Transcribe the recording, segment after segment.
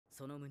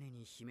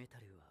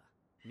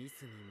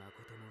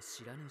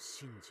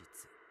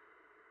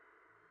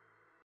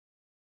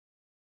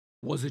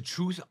Was the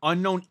truth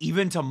unknown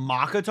even to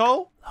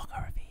Makoto?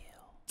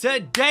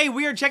 Today,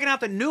 we are checking out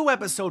the new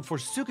episode for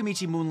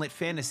Tsukimichi Moonlit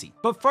Fantasy.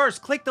 But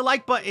first, click the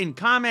like button,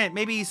 comment,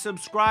 maybe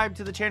subscribe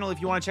to the channel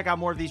if you want to check out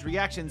more of these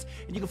reactions.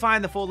 And you can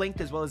find the full link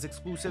as well as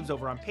exclusives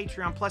over on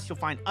Patreon. Plus, you'll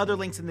find other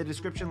links in the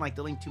description, like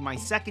the link to my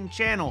second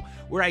channel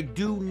where I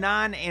do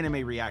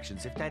non-anime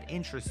reactions, if that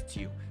interests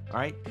you. All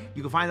right,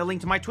 you can find the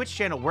link to my Twitch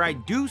channel where I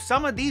do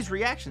some of these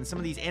reactions, some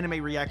of these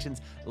anime reactions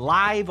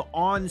live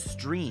on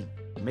stream.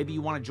 Maybe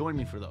you want to join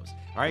me for those.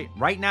 All right,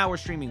 right now we're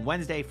streaming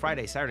Wednesday,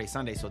 Friday, Saturday,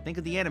 Sunday. So think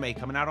of the anime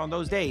coming out on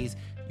those days.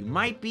 You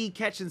might be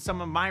catching some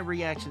of my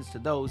reactions to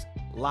those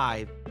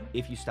live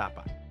if you stop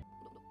by.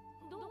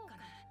 I'm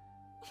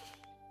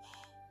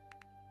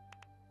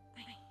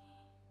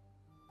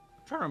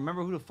trying to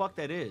remember who the fuck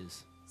that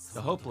is.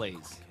 The Hope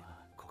plays.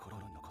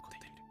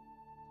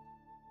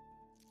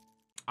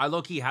 I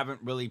low-key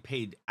haven't really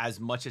paid as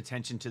much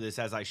attention to this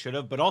as I should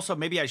have, but also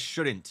maybe I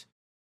shouldn't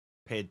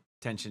pay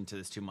attention to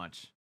this too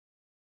much.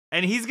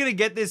 And he's gonna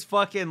get this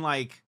fucking,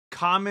 like,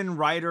 Kamen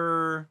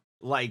Rider,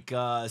 like,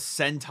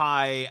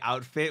 Sentai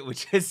outfit,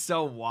 which is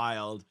so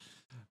wild.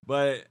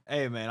 But,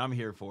 hey, man, I'm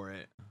here for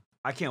it.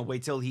 I can't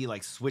wait till he,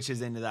 like,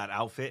 switches into that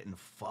outfit and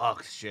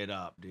fucks shit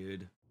up,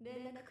 dude.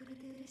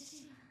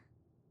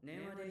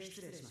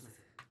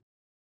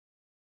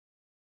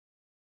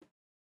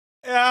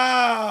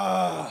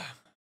 Ah!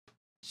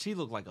 She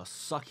looked like a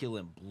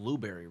succulent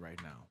blueberry right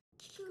now.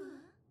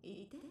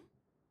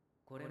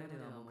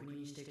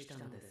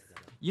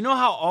 You know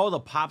how all the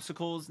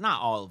popsicles,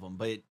 not all of them,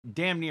 but it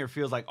damn near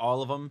feels like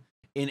all of them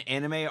in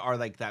anime are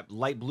like that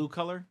light blue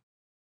color?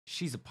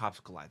 She's a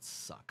popsicle I'd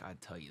suck, I'd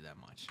tell you that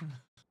much.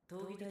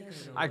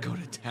 I'd go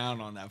to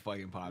town on that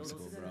fucking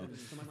popsicle, bro.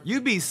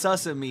 You'd be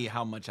sussing me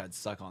how much I'd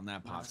suck on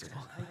that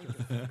popsicle.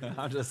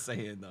 I'm just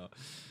saying, though.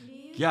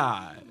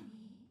 God.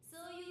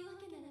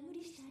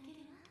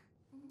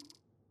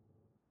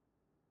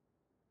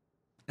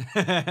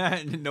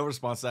 No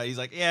response to that. He's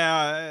like,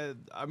 yeah,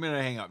 I'm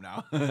gonna hang up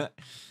now.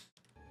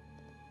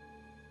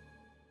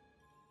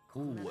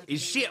 Ooh,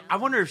 is she? I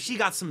wonder if she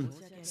got some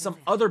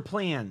other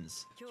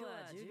plans.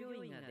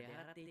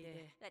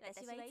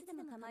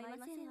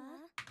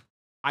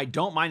 I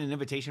don't mind an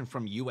invitation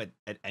from you at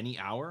any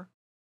hour.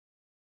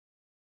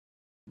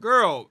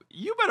 Girl,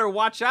 you better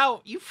watch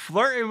out. You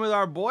flirting with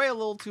our boy a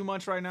little too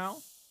much right now.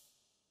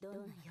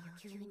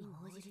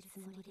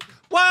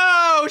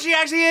 Whoa, she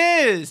actually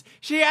is.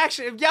 She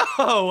actually,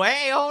 yo,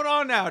 hey, hold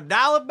on now.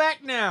 Dial it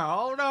back now.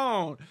 Hold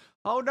on.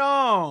 Hold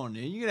on.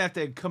 You're going to have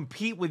to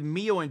compete with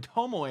Mio and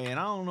Tomoe, and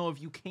I don't know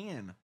if you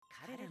can.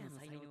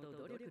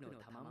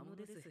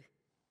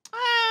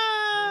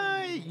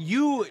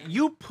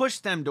 You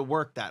pushed them to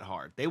work that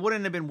hard. They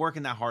wouldn't have been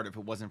working that hard if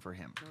it wasn't for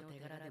him.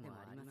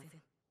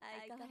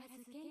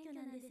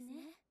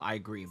 I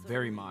agree.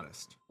 Very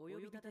modest.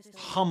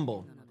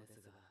 Humble.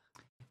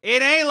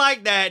 It ain't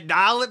like that.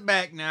 Dial it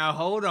back now.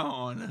 Hold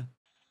on.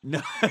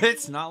 No,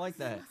 it's not like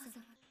that.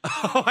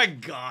 Oh my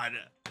god.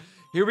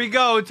 Here we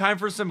go. Time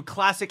for some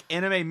classic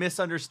anime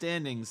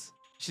misunderstandings.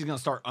 She's gonna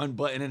start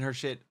unbuttoning her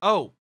shit.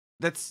 Oh,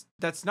 that's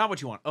not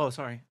what you want. Oh,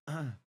 sorry.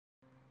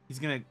 He's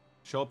gonna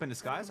show up in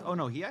disguise? Oh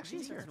no, he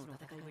actually is here.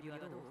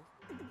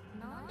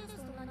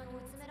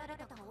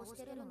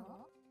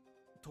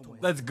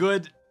 That's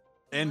good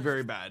and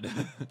very bad.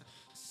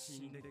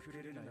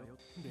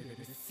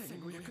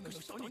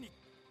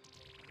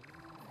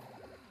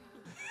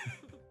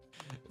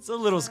 It's a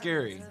little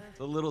scary. It's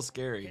a little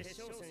scary.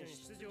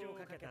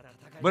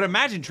 But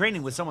imagine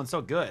training with someone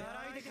so good.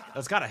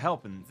 That's got to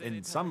help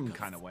in some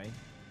kind of way.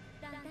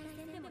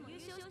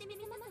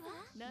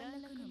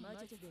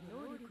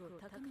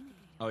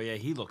 Oh yeah,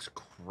 he looks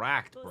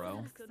cracked,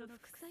 bro.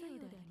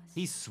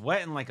 He's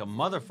sweating like a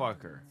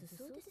motherfucker.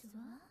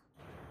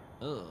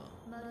 Ugh.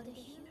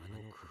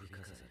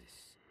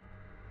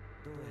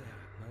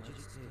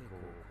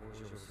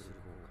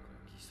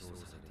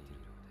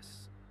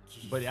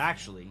 But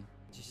actually,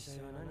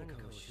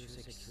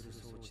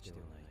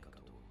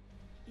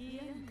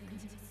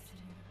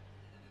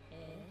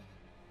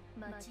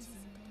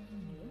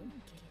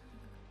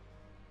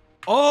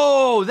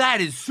 oh,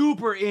 that is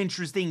super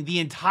interesting. The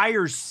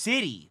entire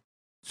city.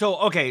 So,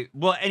 okay.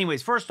 Well,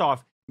 anyways, first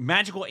off,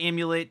 magical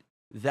amulet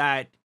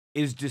that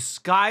is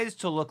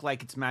disguised to look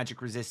like it's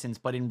magic resistance,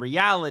 but in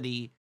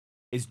reality,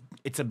 it's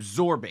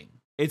absorbing.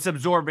 It's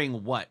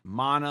absorbing what?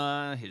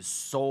 Mana, his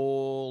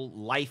soul,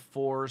 life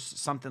force,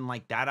 something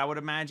like that, I would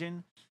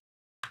imagine.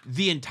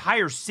 The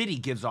entire city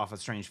gives off a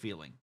strange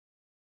feeling.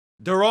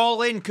 They're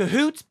all in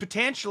cahoots,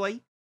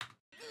 potentially.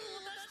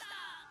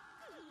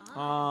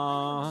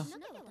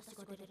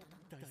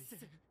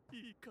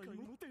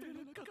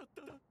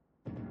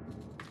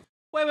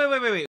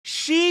 Wait.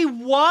 She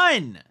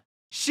won!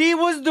 She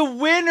was the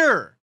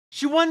winner!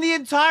 She won the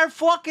entire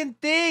fucking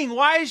thing!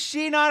 Why is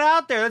she not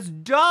out there? That's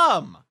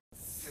dumb!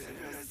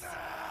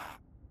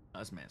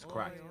 This man's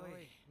cracked.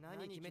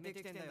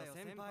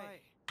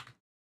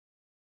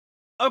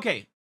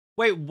 Okay,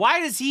 Wait, why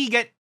does he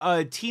get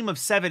a team of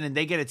 7 and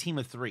they get a team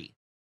of 3?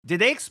 Did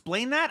they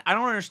explain that? I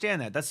don't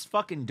understand that. That's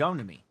fucking dumb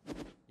to me.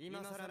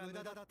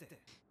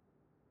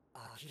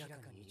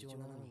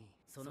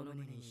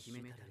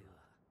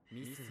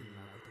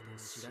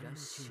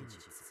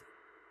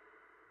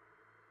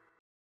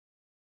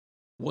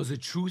 Was the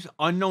truth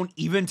unknown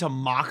even to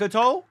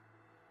Makoto?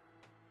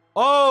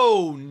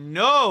 Oh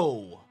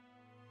no!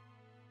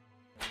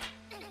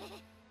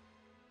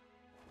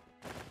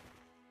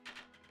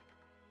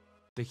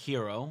 The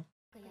hero.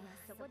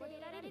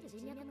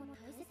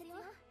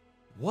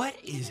 What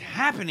is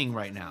happening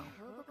right now?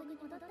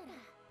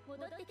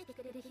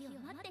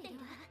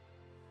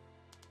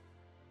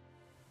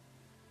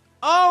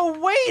 Oh,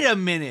 wait a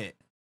minute.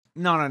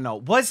 No.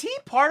 Was he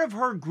part of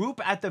her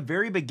group at the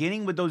very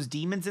beginning with those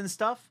demons and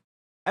stuff?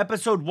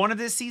 Episode 1 of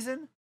this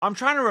season? I'm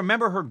trying to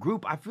remember her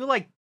group. I feel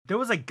like there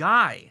was a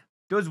guy.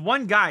 There was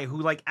one guy who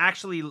like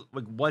actually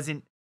like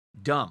wasn't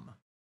dumb.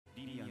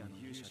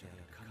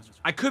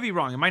 I could be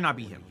wrong. It might not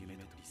be him.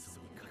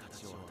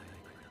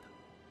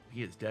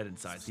 He is dead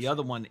inside. The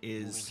other one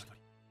is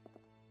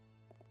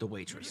the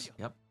waitress.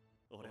 Yep.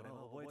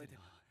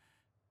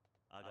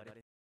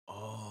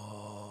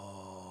 Oh.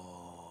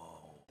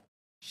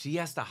 She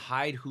has to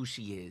hide who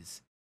she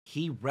is.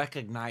 He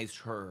recognized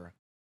her.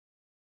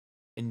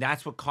 And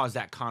that's what caused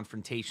that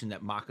confrontation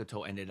that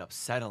Makoto ended up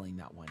settling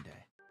that one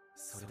day.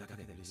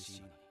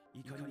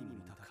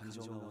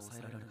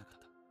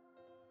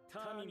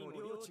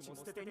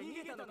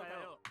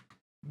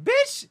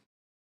 Bitch!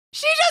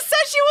 She just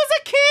said she was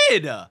a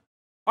kid!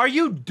 Are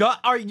you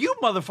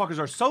motherfuckers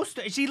are so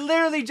she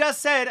literally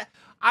just said,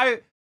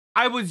 I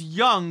was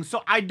young,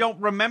 so I don't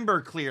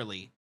remember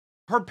clearly.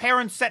 Her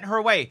parents sent her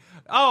away.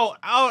 Oh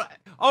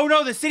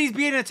no, the city's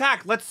being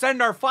attacked. Let's send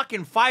our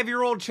fucking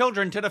 5-year-old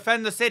children to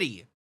defend the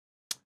city.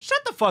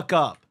 Shut the fuck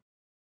up.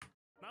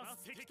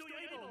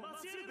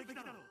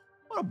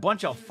 What a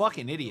bunch of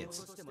fucking idiots.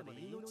 What the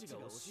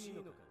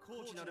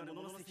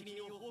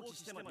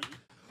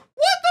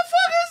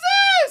fuck is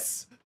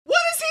this? What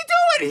is he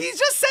doing? He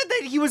just said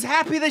that he was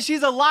happy that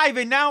she's alive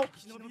and now...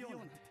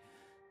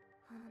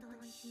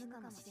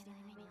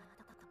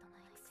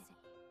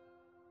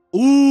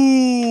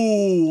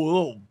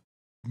 Ooh.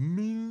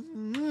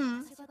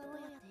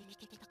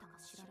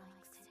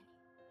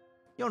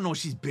 You don't know what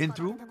she's been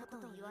through.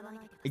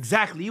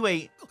 Exactly. You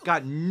ain't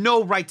got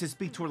no right to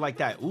speak to her like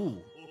that. Ooh.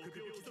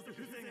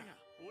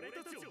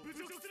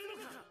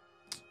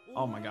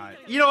 Oh my god.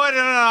 You know what?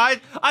 No. I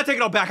take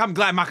it all back. I'm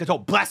glad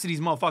Makoto blasted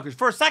these motherfuckers.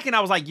 For a second,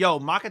 I was like, yo,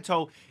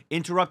 Makoto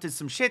interrupted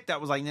some shit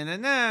that was like,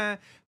 nah.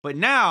 But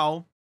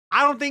now,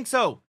 I don't think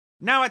so.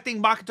 Now I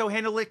think Makoto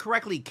handled it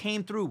correctly.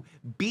 Came through,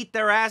 beat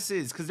their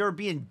asses because they were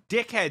being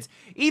dickheads.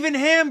 Even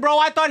him, bro,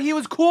 I thought he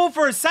was cool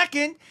for a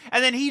second.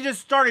 And then he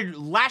just started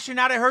lashing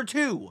out at her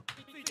too.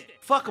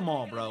 Fuck them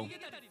all, bro.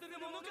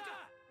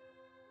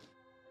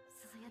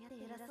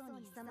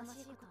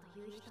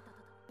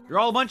 You're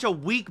all a bunch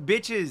of weak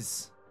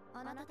bitches.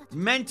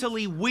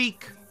 Mentally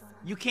weak.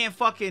 You can't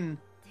fucking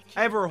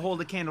ever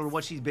hold a candle to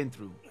what she's been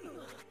through.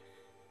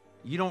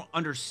 You don't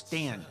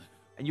understand.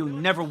 And you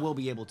never will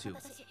be able to.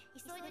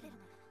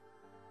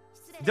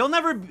 They'll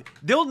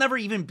never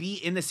even be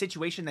in the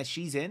situation that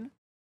she's in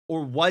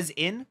or was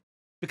in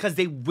because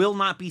they will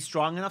not be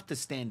strong enough to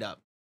stand up.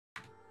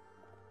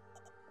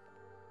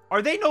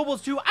 Are they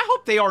nobles too? I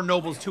hope they are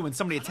nobles too and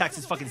somebody attacks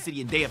this fucking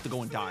city and they have to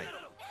go and die.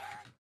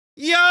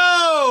 Yo!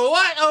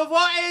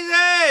 What is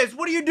this?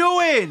 What are you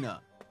doing?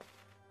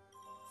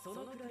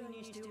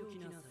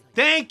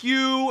 Thank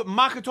you!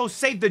 Makoto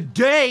saved the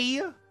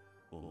day!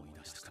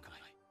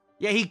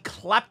 Yeah, he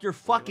clapped your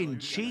fucking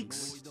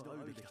cheeks.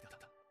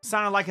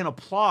 Sounded like an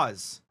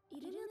applause.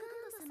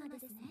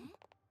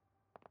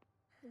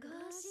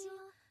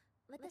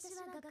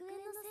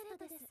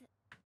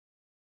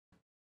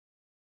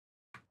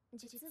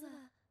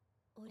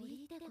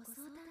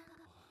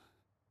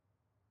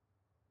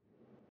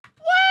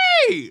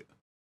 Wait!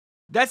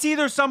 That's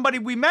either somebody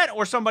we met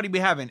or somebody we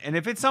haven't. And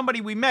if it's somebody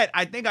we met,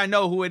 I think I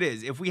know who it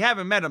is. If we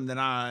haven't met him, then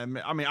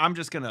I'm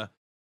just gonna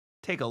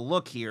take a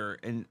look here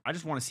and I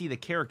just want to see the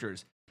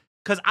characters.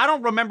 Because I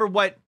don't remember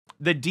what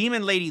the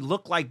demon lady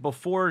looked like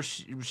before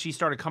she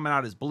started coming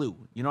out as blue.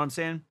 You know what I'm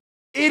saying?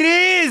 It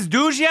is,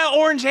 dude. She had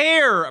orange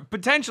hair.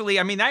 Potentially.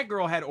 I mean, that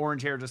girl had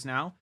orange hair just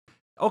now.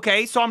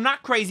 Okay, so I'm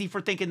not crazy for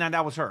thinking that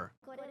that was her.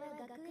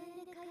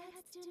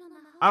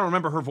 I don't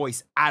remember her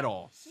voice at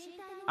all.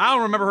 I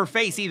don't remember her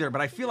face either,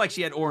 but I feel like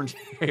she had orange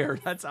hair.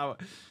 That's what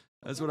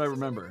I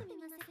remember.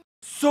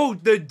 So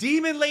the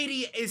demon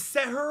lady is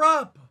set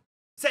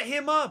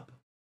him up.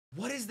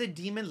 What is the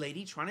demon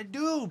lady trying to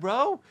do,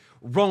 bro?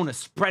 Rona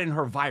spreading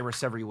her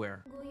virus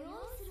everywhere.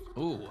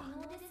 Ooh.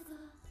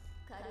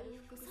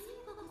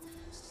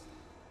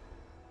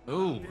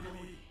 Ooh.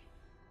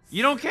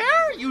 You don't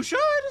care? You should.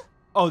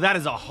 Oh, that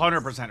is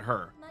 100%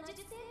 her.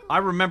 I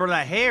remember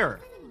that hair.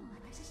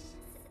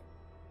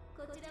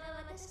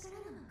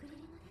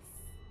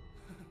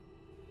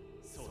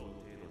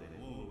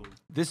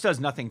 This does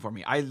nothing for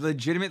me. I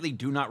legitimately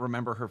do not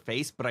remember her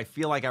face, but I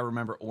feel like I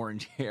remember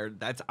orange hair.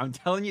 I'm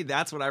telling you,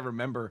 that's what I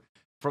remember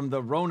from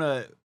the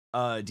Rona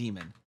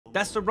demon.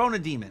 That's the Rona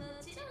demon.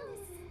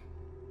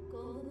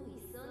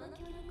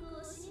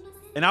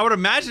 And I would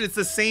imagine it's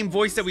the same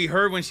voice that we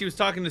heard when she was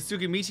talking to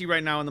Tsukimichi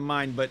right now in the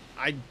mine, but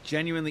I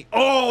genuinely...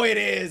 Oh, it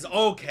is!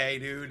 Okay,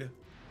 dude.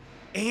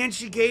 And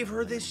she gave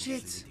her this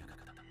shit.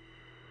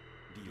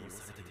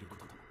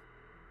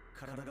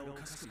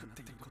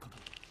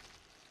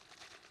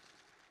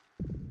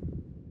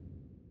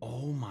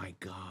 Oh my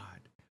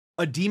god.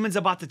 A demon's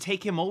about to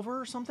take him over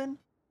or something?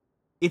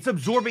 It's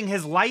absorbing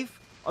his life,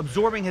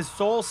 absorbing his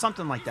soul,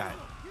 something like that.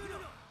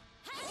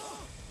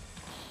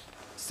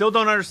 Still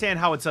don't understand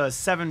how it's a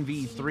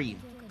 7v3.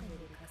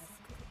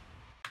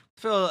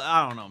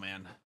 I don't know,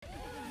 man.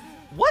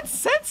 What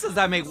sense does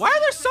that make? Why are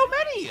there so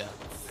many?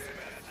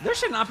 There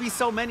should not be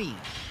so many.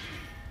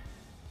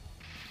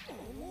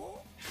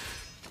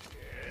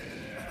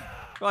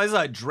 Well, this is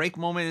a Drake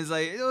moment. Is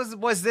like,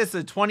 was this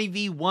a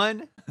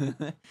 20v1?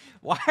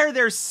 Why are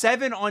there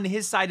 7 on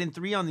his side and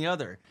 3 on the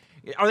other?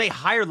 Are they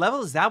higher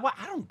level? Is that what?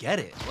 I don't get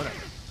it. Whatever.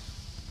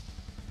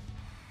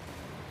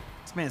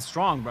 This man's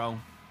strong, bro.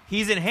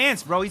 He's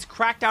enhanced, bro. He's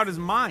cracked out his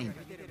mind.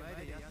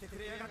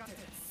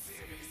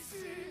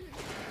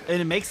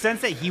 And it makes sense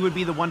that he would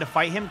be the one to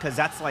fight him, because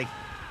that's like,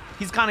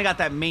 he's kind of got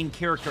that main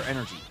character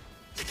energy.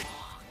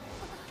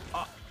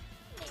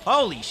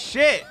 Holy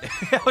shit.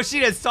 She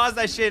just tossed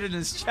that shit in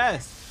his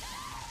chest.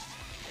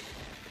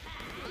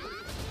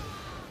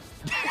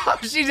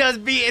 She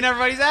just beating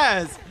everybody's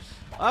ass.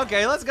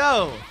 Okay, let's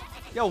go.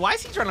 Yo, why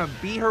is he trying to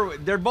beat her?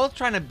 They're both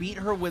trying to beat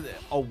her with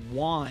a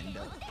wand.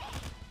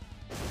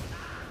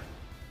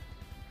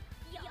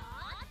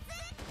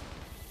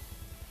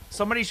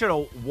 Somebody should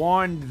have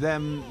warned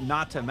them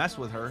not to mess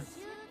with her.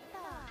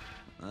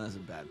 Oh, that's a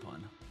bad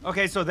pun.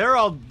 Okay, so they're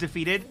all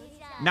defeated.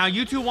 Now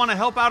you two want to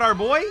help out our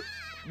boy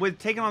with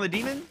taking on the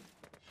demon?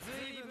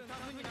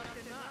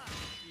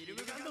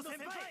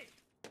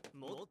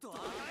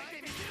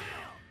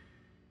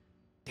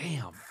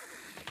 Damn.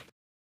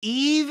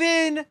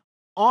 Even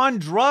on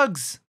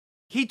drugs,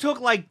 he took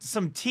like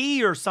some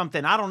tea or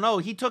something. I don't know.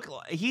 He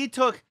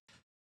took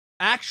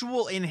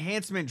actual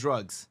enhancement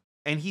drugs,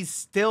 and he's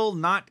still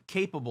not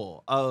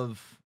capable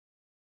of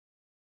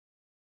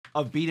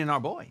beating our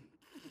boy.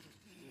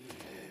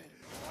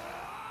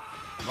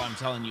 But I'm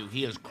telling you,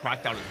 he has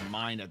cracked out his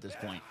mind at this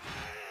point.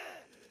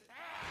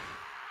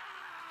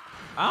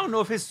 I don't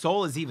know if his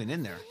soul is even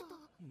in there.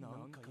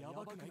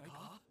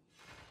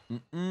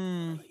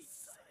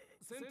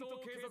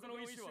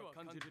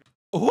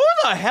 Who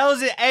the hell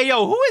is it? Hey,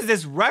 yo, who is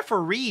this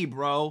referee,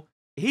 bro?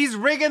 He's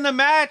rigging the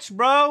match,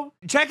 bro.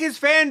 Check his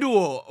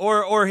FanDuel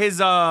or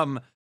his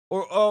or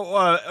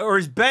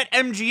his Bet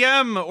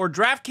MGM or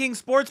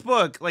DraftKings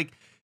Sportsbook. Like,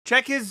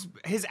 check his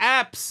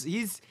apps.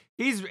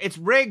 It's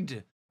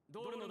rigged.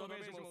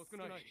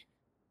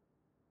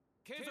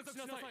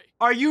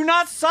 Are you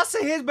not sus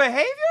of his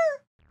behavior?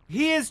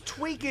 He is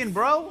tweaking,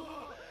 bro.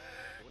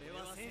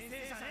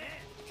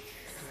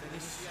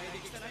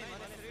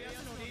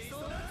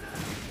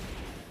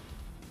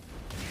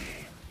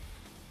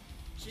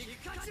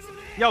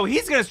 Yo,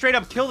 he's gonna straight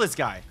up kill this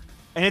guy,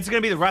 and it's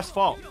gonna be the ref's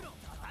fault.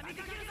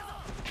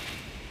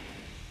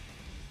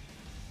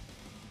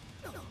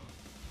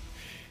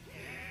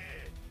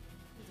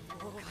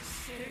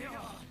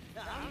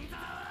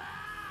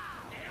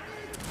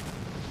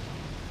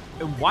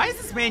 And why is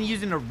this man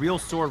using a real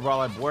sword while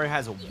our boy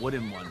has a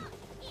wooden one?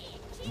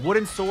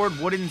 Wooden sword,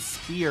 wooden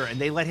spear, and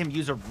they let him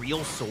use a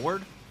real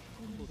sword?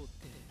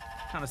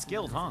 Kind of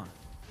skilled, huh?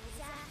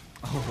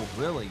 Oh,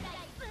 really?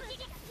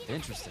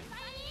 Interesting.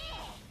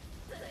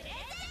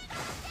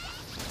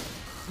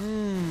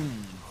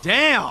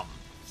 Damn!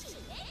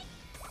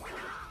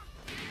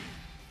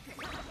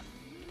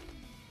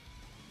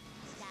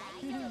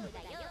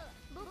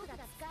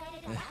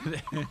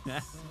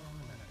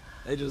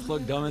 They just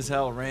look dumb as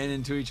hell, ran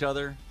into each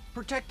other.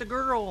 Protect the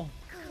girl!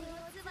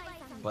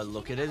 But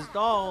look at his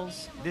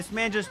dolls. This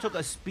man just took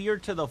a spear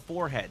to the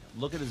forehead.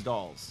 Look at his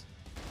dolls.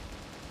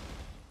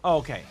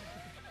 Okay.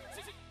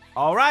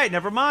 Alright,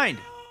 never mind.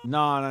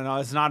 No,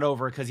 it's not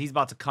over, because he's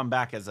about to come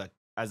back as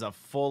a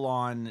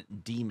full-on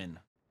demon.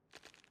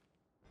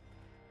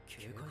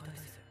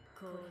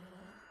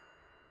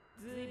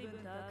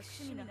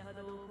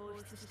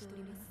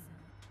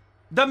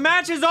 The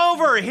match is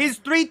over! His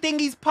 3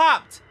 thingies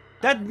popped!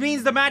 That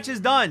means the match is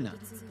done.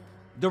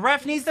 The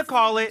ref needs to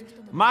call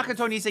it.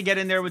 Makoto needs to get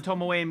in there with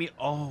Tomoe and me.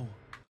 Oh.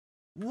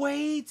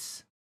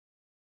 Wait.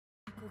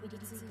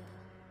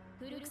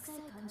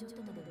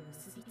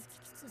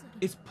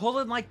 It's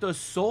pulling like the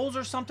souls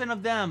or something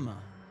of them.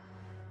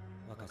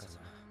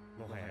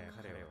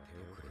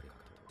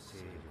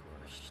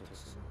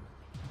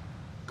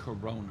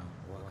 Corona.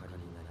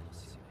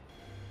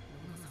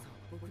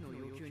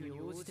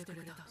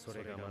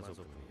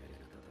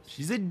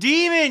 She's a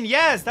demon!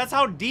 Yes, that's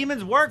how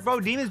demons work, bro.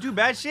 Demons do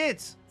bad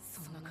shits.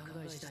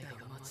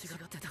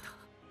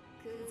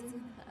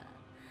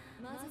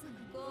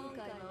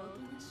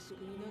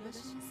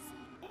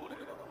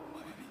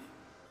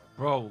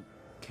 Bro,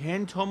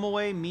 can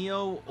Tomoe,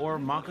 Mio, or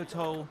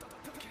Makoto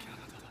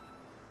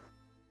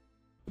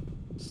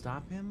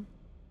stop him?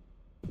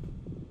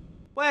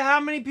 Wait, how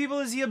many people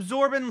is he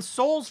absorbing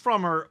souls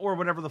from, her or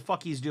whatever the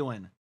fuck he's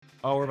doing?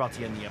 Oh, we're about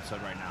to end the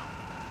episode right now.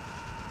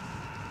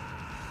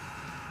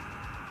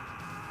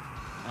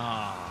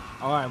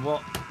 All right,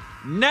 well,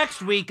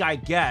 next week, I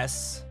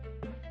guess.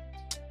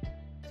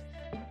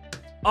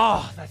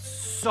 Oh, that's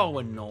so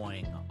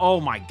annoying.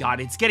 Oh my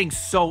God, it's getting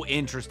so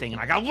interesting,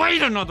 and I gotta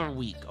wait another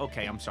week.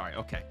 Okay, I'm sorry,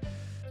 okay.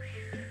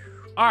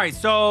 All right,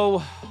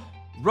 so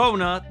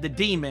Rona, the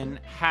demon,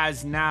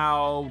 has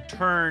now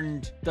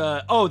turned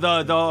the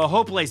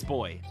hopeless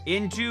boy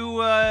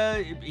into,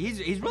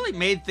 he's really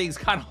made things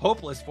kind of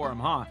hopeless for him,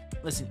 huh?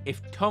 Listen,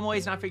 if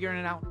Tomoe's not figuring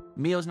it out,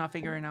 Mio's not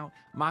figuring it out,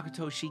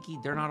 Makoto,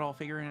 Shiki, they're not all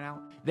figuring it out.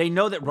 They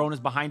know that Rona's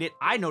behind it.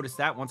 I noticed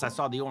that once I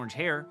saw the orange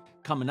hair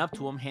coming up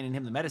to him, handing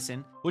him the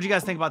medicine. What'd you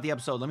guys think about the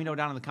episode? Let me know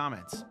down in the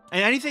comments.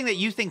 And anything that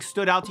you think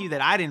stood out to you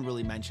that I didn't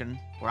really mention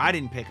or I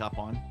didn't pick up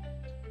on,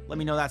 let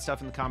me know that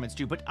stuff in the comments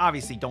too. But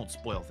obviously, don't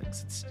spoil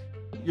things.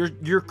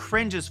 You're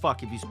cringe as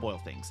fuck if you spoil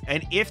things.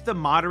 And if the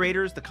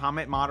moderators, the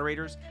comment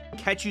moderators,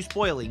 catch you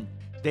spoiling,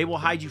 they will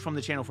hide you from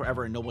the channel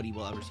forever and nobody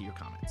will ever see your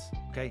comments.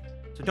 Okay?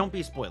 So don't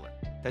be a spoiler.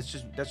 That's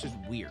just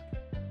weird.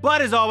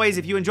 But as always,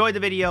 if you enjoyed the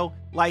video,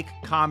 like,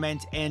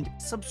 comment, and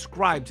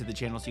subscribe to the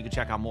channel so you can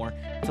check out more.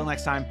 Until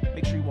next time,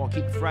 make sure you all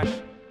keep it fresh.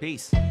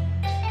 Peace.